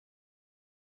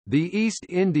The East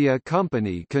India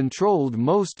Company controlled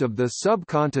most of the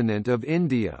subcontinent of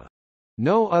India.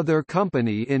 No other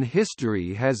company in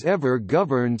history has ever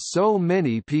governed so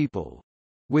many people.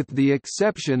 With the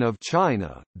exception of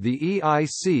China, the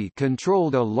EIC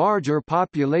controlled a larger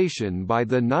population by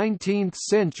the 19th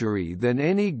century than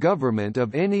any government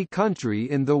of any country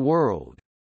in the world.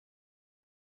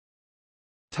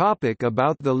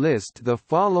 About the list. The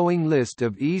following list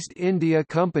of East India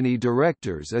Company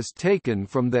directors is taken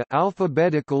from the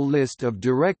alphabetical list of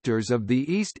directors of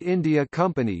the East India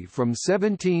Company from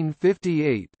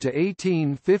 1758 to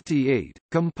 1858,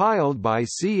 compiled by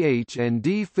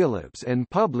C.H.&D. Phillips and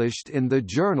published in the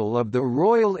Journal of the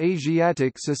Royal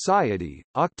Asiatic Society,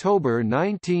 October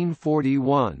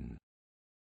 1941.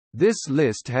 This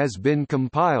list has been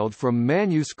compiled from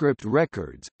manuscript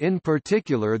records, in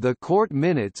particular the Court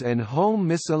Minutes and Home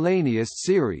Miscellaneous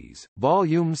Series,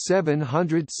 Volume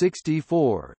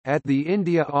 764, at the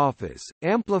India Office,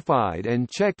 amplified and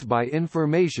checked by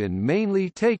information mainly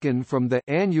taken from the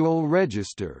Annual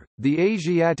Register, the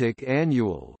Asiatic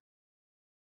Annual.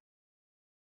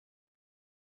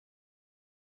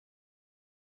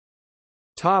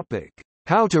 How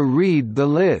to read the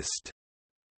list.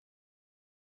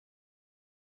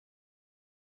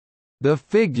 The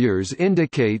figures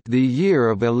indicate the year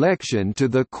of election to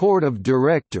the Court of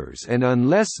Directors, and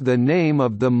unless the name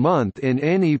of the month in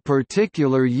any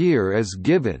particular year is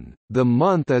given, the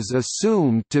month is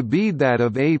assumed to be that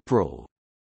of April.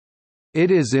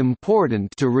 It is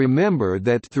important to remember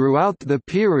that throughout the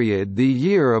period the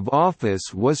year of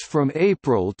office was from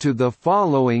April to the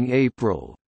following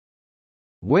April.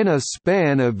 When a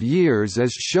span of years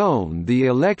is shown, the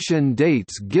election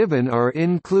dates given are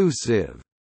inclusive.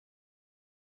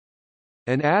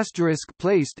 An asterisk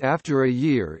placed after a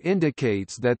year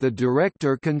indicates that the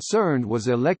director concerned was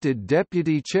elected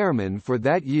deputy chairman for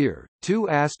that year, 2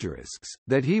 asterisks,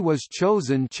 that he was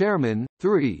chosen chairman,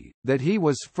 3, that he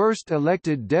was first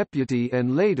elected deputy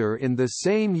and later in the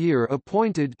same year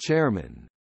appointed chairman.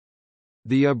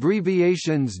 The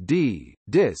abbreviations D,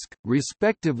 disc,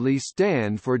 respectively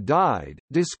stand for died,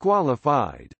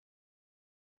 disqualified.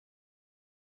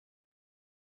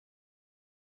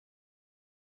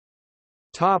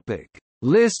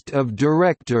 List of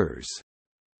directors.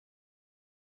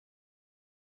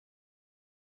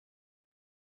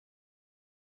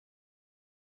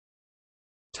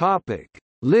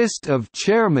 List of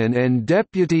chairmen and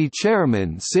deputy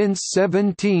chairmen since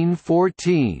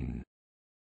 1714.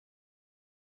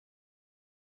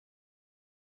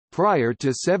 Prior to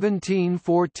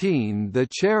 1714, the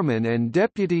chairman and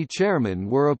deputy chairman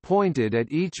were appointed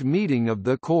at each meeting of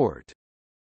the court.